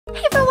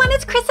Hey everyone,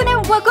 it's Krystin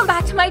and welcome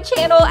back to my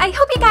channel. I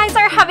hope you guys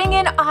are having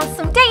an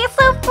awesome day.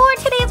 So for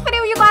today's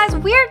video, you guys,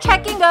 we're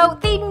checking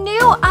out the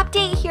new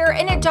update here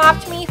in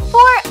Adopt Me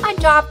for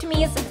Adopt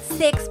Me's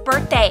 6th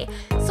birthday.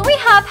 So we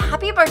have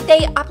Happy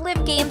Birthday,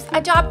 Uplift Games,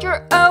 Adopt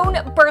Your Own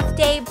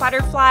Birthday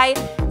Butterfly,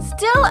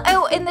 still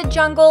out in the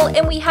jungle,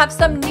 and we have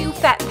some new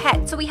fat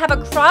pets. So we have a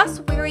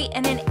crossberry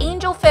and an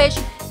angelfish,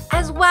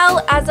 as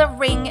well as a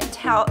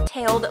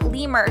ring-tailed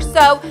lemur.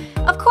 So,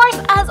 of course,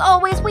 as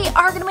always, we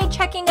are going to be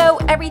checking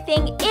out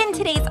everything in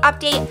today's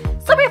update.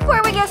 So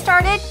before we get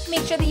started,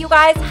 make sure that you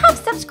guys have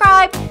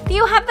subscribed, that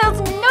you have those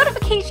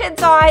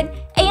notifications on,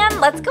 and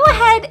let's go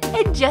ahead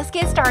and just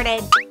get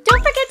started.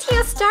 Don't forget to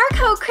use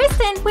STARCODE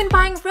KRYSTIN when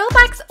buying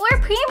Robux or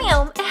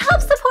Premium. It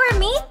helps support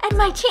me and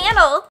my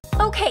channel.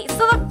 Okay,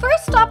 so the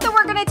first stop that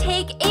we're going to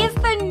take is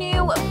the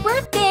new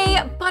birthday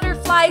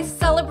butterfly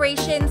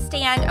celebration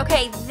stand.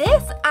 Okay,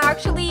 this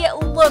actually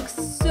looks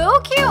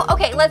so cute.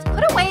 Okay, let's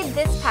put away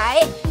this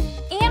pet.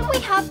 And we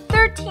have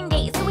 13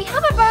 days. So we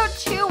have about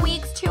 2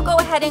 weeks to go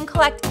ahead and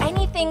collect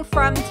anything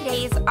from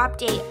today's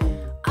update.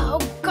 Oh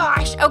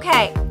gosh,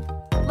 okay.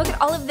 Look at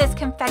all of this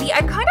confetti.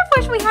 I kind of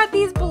wish we had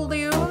these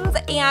balloons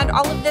and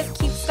all of this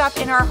cute stuff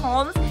in our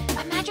homes.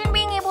 Imagine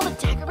being able to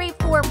decorate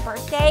for a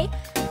birthday.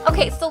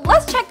 Okay, so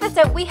let's check this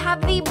out. We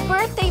have the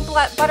birthday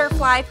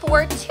butterfly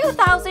for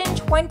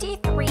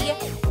 2023,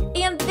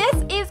 and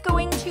this is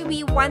going to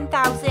be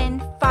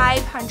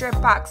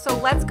 1,500 bucks. So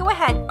let's go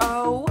ahead.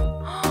 Oh,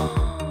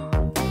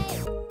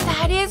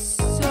 that is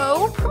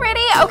so pretty.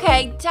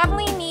 Okay,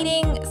 definitely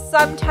needing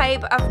some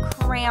type of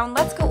crown.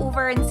 Let's go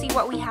over and see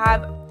what we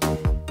have.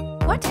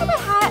 What type of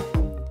hat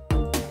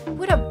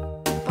would a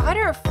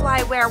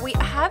butterfly wear? We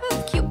have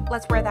a cute,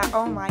 let's wear that.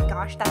 Oh my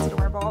gosh, that's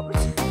adorable.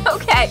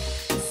 Okay,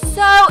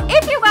 so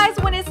if you guys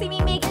want to see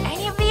me make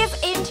any of these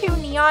into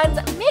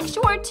neons, make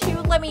sure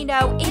to let me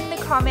know in the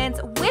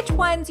comments which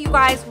ones you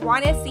guys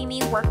want to see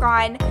me work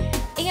on.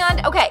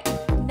 And okay,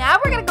 now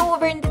we're going to go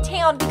over into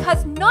town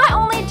because not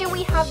only do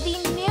we have the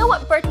new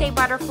birthday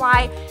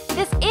butterfly,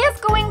 this is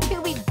going to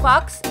be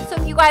bucks. So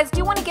if you guys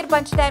do want to get a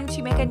bunch of them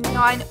to make a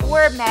neon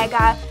or a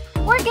mega,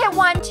 or get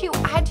one to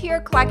add to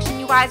your collection,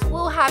 you guys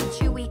will have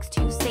 2 weeks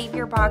to save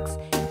your bucks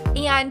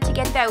and to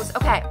get those.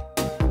 Okay,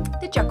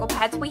 the jungle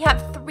pets, we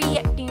have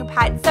 3 new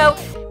pets, so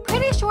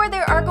pretty sure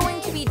there are going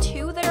to be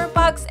 2 that are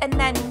bucks, and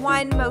then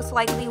 1 most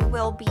likely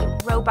will be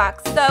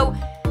Robux. So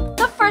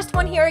the first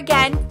one here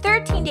again,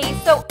 13 days,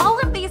 so all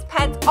of these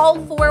pets, all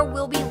 4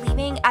 will be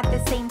leaving at the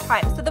same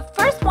time. So the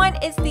first one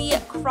is the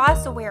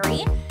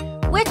crossberry,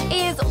 which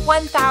is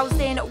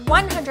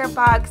 1,100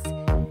 bucks,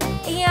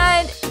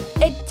 and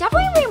it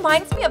definitely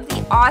reminds me of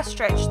the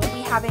ostrich that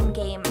we have in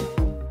game.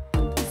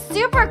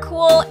 Super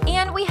cool.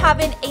 And we have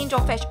an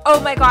angelfish. Oh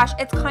my gosh,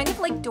 it's kind of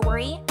like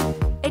Dory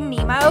and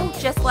Nemo,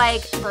 just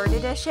like bird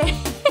edition.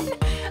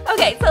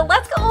 Okay, so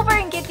let's go over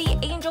and get the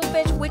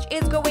angelfish, which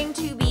is going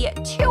to be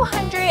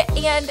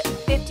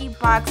 250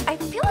 bucks. I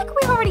feel like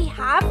we already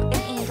have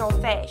an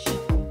angelfish.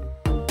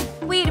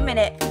 Wait a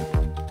minute.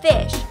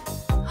 Fish.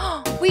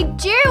 We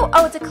do.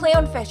 Oh, it's a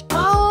clownfish.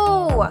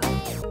 Oh,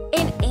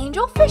 an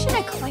angelfish and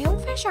a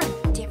clownfish are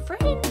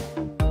different?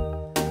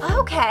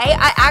 Okay,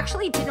 I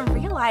actually didn't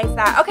realize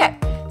that. Okay,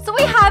 so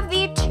we have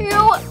the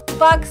 2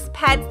 bucks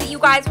pets that you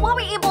guys will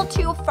be able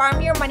to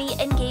farm your money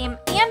in game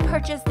and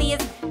purchase these.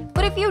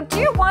 But if you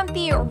do want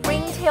the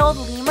ring-tailed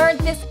lemur,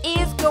 this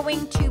is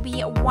going to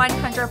be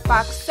 100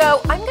 bucks.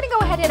 So I'm gonna go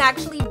ahead and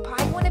actually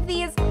buy one of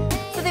these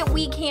so that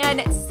we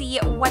can see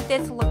what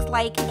this looks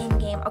like in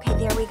game. Okay,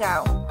 there we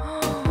go.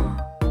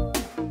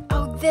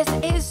 Oh, this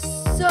is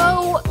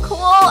so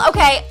cool.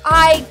 Okay,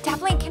 I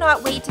definitely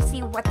cannot wait to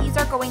see what these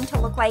are going to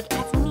look like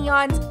as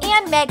neons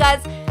and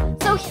megas.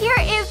 So here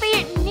is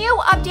the new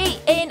update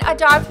in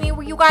Adopt Me,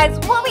 where you guys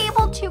will be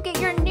able to get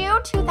your new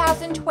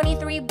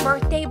 2023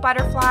 birthday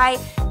butterfly,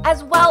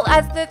 as well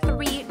as the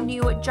 3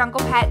 new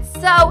jungle pets.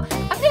 So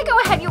I'm gonna go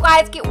ahead, you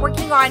guys, get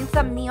working on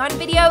some neon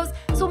videos.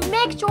 So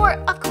make sure,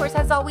 of course,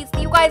 as always,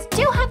 that you guys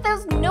do have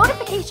those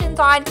notifications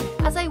on,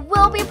 as I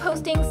will be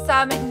posting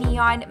some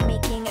neon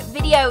making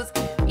videos.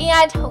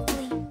 And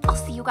hopefully I'll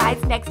see you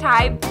guys next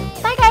time.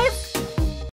 Bye guys!